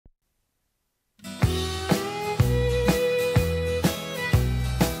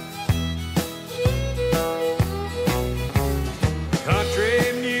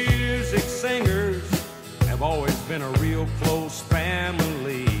been a real close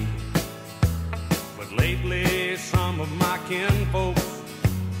family. But lately some of my kinfolks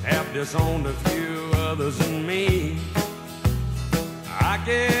have disowned a few others than me. I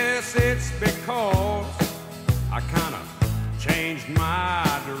guess it's because I kind of changed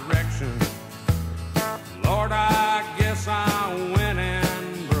my direction. Lord, I guess I went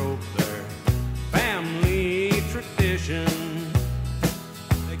and broke their family tradition.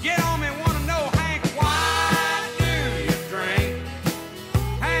 They get on me, want to know, Hank, why do you drink?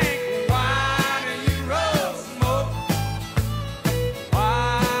 Hank, why do you roll smoke?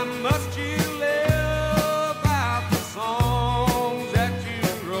 Why must you live out the songs that you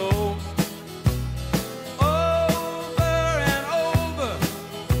wrote? Over and over,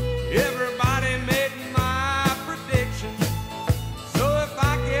 everybody made my prediction. So if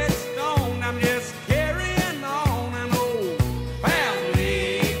I get stoned, I'm just carrying on an old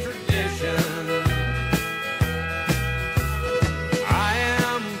family tradition. I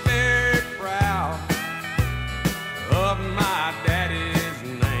am very proud of my daddy's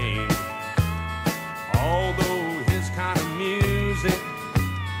name, although his kind of music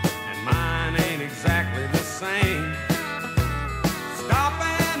and mine ain't exactly the same. Stop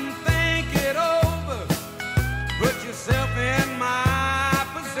and think it over. Put yourself in my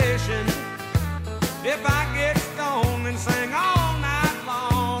position. If I get stoned and sing all night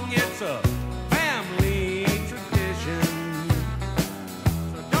long, it's a family tradition.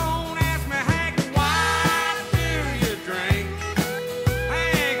 So don't ask me, Hank, why do you drink?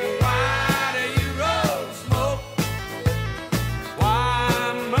 Hank, why do you roll smoke?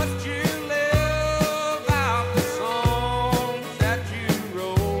 Why must you live out the songs that you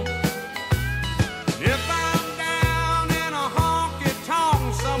wrote? If I'm down in a honky-tonk,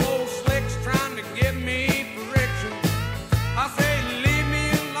 some old slick's trying to give me friction, I say, leave me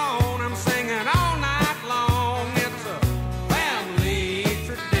alone, I'm singing all night long. It's a family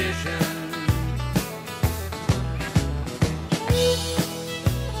tradition.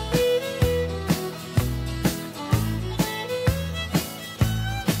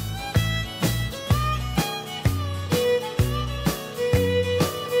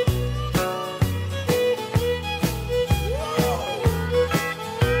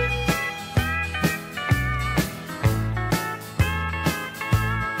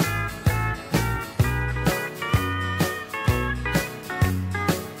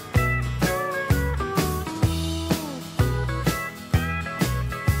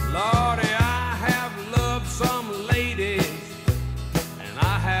 Lordy, I have loved some ladies, and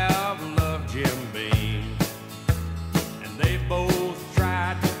I have loved Jim Beam, and they both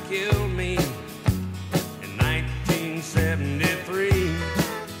tried to kill me in 1973.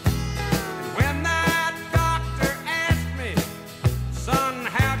 When that doctor asked me, son,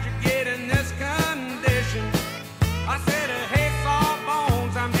 how'd you get in this condition? I said, hey,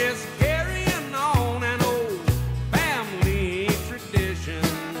 sawbones, I'm just carrying on an old family tradition.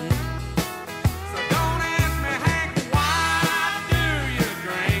 So don't ask me, Hank, why do you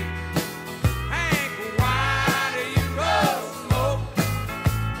drink? Hank, why do you roll smoke?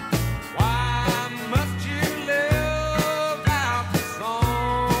 Why must you live out the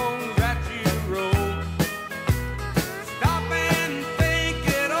songs that you wrote? Stop and think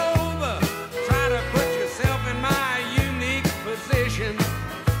it over. Try to put yourself in my unique position.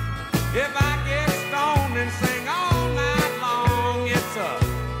 If I get stoned and say